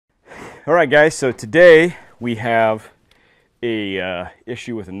All right, guys, so today we have a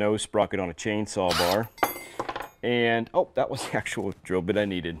issue with a nose sprocket on a chainsaw bar. And, oh, that was the actual drill bit I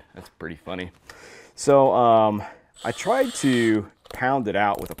needed. That's pretty funny. So I tried to pound it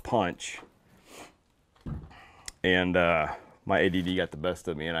out with a punch, and my ADD got the best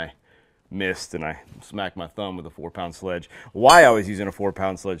of me, and I missed, and I smacked my thumb with a 4-pound sledge. Why I was using a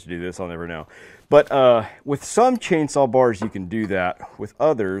 4-pound sledge to do this, I'll never know. But with some chainsaw bars, you can do that. With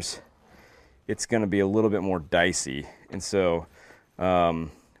others, it's going to be a little bit more dicey. And so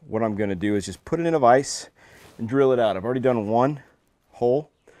what I'm going to do is just put it in a vise and drill it out. I've already done one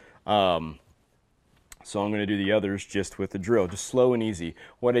hole. So I'm going to do the others just with the drill, just slow and easy.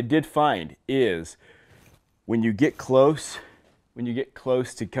 What I did find is when you get close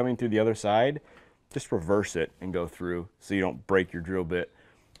to coming through the other side, just reverse it and go through so you don't break your drill bit.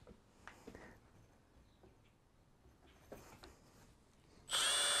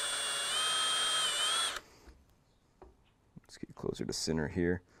 Let's get closer to center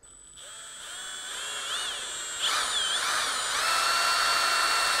here.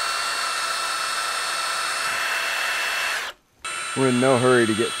 We're in no hurry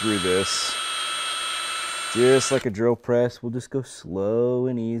to get through this. Just like a drill press, we'll just go slow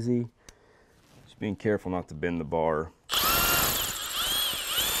and easy. Just being careful not to bend the bar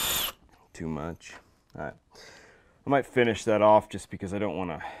too much. All right, I might finish that off just because I don't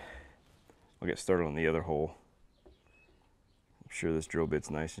want to. I'll get started on the other hole. I'm sure this drill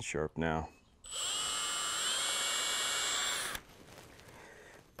bit's nice and sharp now.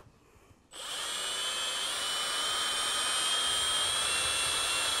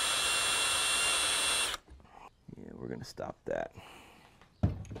 We're going to stop that.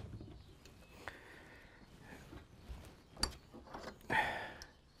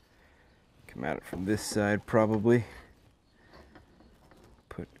 Come at it from this side probably.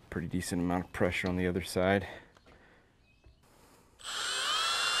 Put a pretty decent amount of pressure on the other side.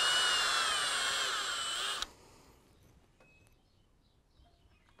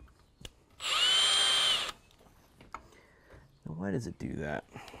 Now, why does it do that?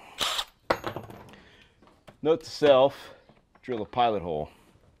 Note to self, drill a pilot hole.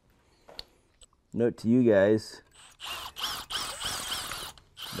 Note to you guys,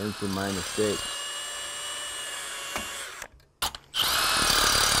 learn from my mistakes.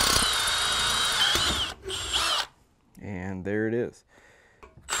 And there it is.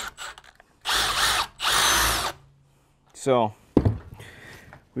 So,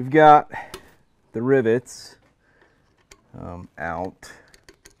 we've got the rivets out.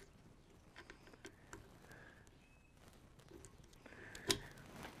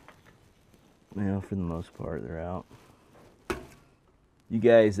 You know, for the most part, they're out. You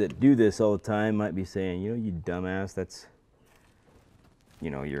guys that do this all the time might be saying, you know, you dumbass, that's, you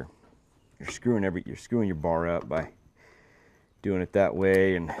know, you're screwing your bar up by doing it that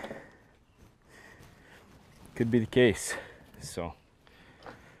way, and could be the case. So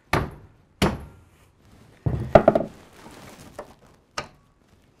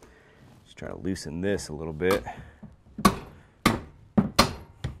just try to loosen this a little bit.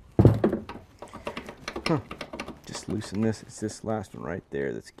 Just loosen this. It's this last one right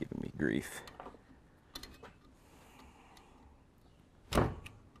there that's giving me grief.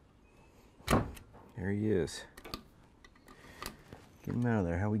 There he is. Get him out of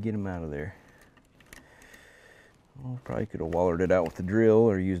there. How we get him out of there? Well, probably could have wallered it out with the drill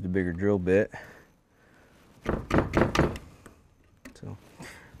or used a bigger drill bit. So, I don't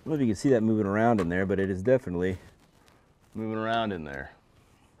know if you can see that moving around in there, but it is definitely moving around in there.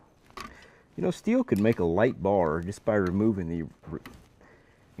 You know, Stihl could make a light bar just by removing the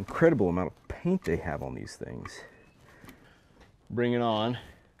incredible amount of paint they have on these things. Bring it on.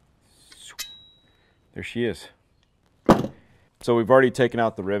 There she is. So we've already taken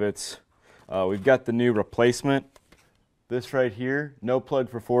out the rivets. We've got the new replacement. This right here, no plug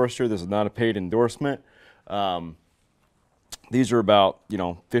for Forester. This is not a paid endorsement. These are about, you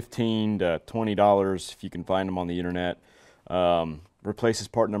know, $15 to $20 if you can find them on the internet. Replaces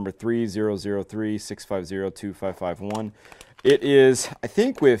part number 3003-650-2551. It is, I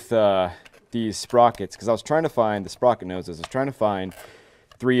think with these sprockets, because I was trying to find the sprocket noses, I was trying to find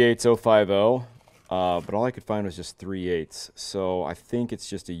 3/8 but all I could find was just 3/8. So I think it's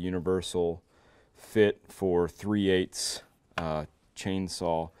just a universal fit for 3/8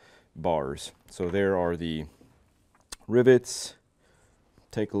 chainsaw bars. So there are the rivets.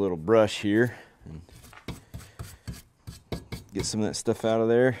 Take a little brush here and get some of that stuff out of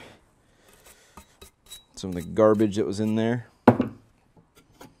there. Some of the garbage that was in there.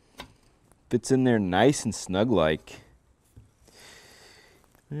 Fits in there nice and snug like.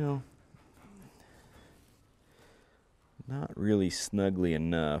 You know, not really snugly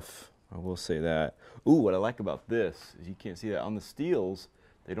enough. I will say that. Ooh, what I like about this is you can't see that. On the Stihls,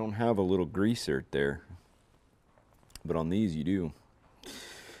 they don't have a little greaser there. But on these, you do.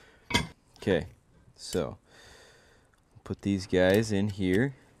 Okay, so put these guys in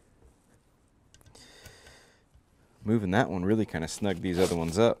here. Moving that one really kind of snugged these other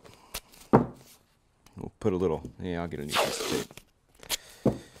ones up. We'll put a little, yeah, I'll get a new piece of tape.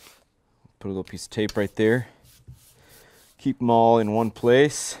 Put a little piece of tape right there. Keep them all in one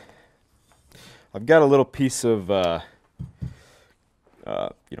place. I've got a little piece of,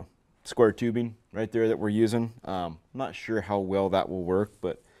 square tubing right there that we're using. I'm not sure how well that will work,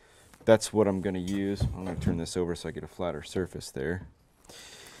 but that's what I'm going to use. I'm going to turn this over so I get a flatter surface there.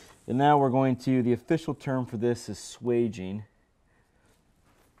 And now we're going to, the official term for this is swaging.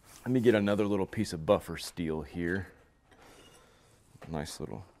 Let me get another little piece of buffer steel here. Nice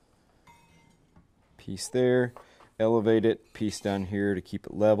little piece there. Elevate it, piece down here to keep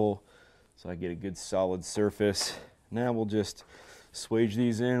it level so I get a good solid surface. Now we'll just swage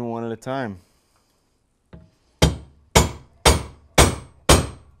these in one at a time.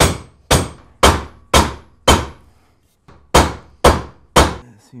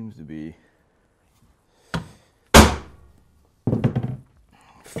 Seems to be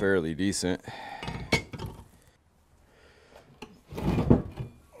fairly decent.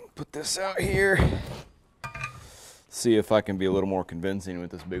 Put this out here. See if I can be a little more convincing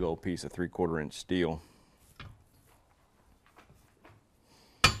with this big old piece of 3/4 inch steel.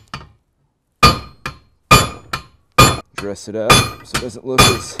 Dress it up so it doesn't look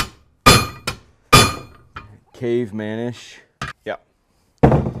as caveman-ish. Yep.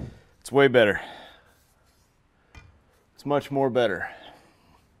 It's way better. It's much more better.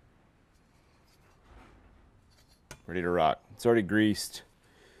 Ready to rock. It's already greased.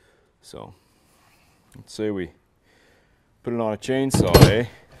 So, let's say we put it on a chainsaw, eh?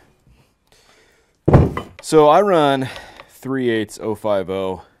 So I run 3/8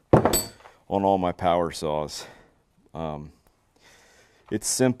 050 on all my power saws. It's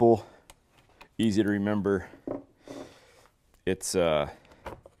simple, easy to remember. It's,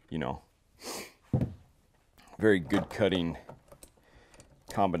 very good cutting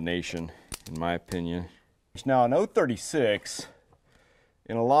combination, in my opinion. Now, an 036,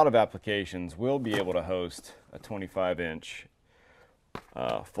 in a lot of applications, will be able to host a 25-inch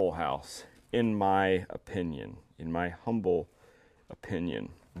full house, in my opinion, in my humble opinion.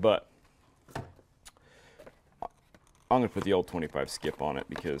 But I'm going to put the old 25 skip on it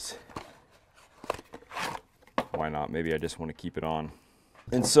because why not? Maybe I just want to keep it on.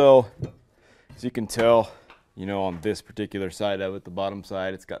 And so, as you can tell, on this particular side of it, the bottom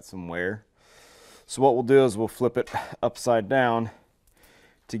side, it's got some wear. So what we'll do is we'll flip it upside down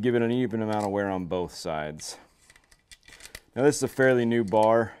to give it an even amount of wear on both sides. Now this is a fairly new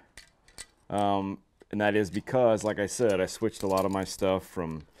bar, and that is because, like I said, I switched a lot of my stuff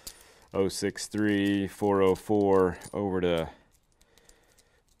from 063, 404 over to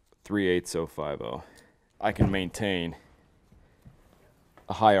 3/8 050. I can maintain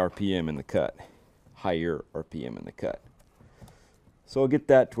a high RPM in the cut, higher RPM in the cut. So I'll get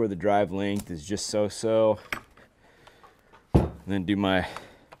that to where the drive length is just so-so, and then do my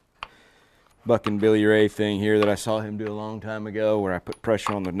Buck and Billy Ray thing here that I saw him do a long time ago, where I put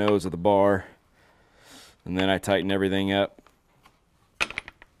pressure on the nose of the bar, and then I tighten everything up,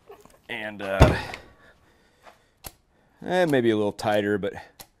 and maybe a little tighter, but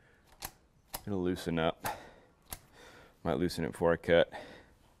it'll loosen up. Might loosen it before I cut.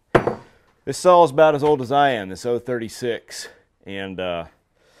 This saw is about as old as I am, this 036, and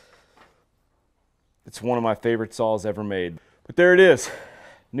it's one of my favorite saws ever made. But there it is,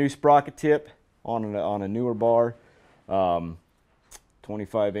 new sprocket tip on a newer bar,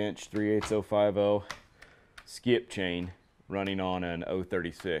 25-inch 3/8 050 skip chain running on an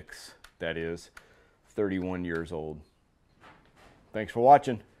 036 that is 31 years old. Thanks for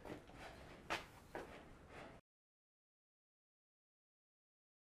watching.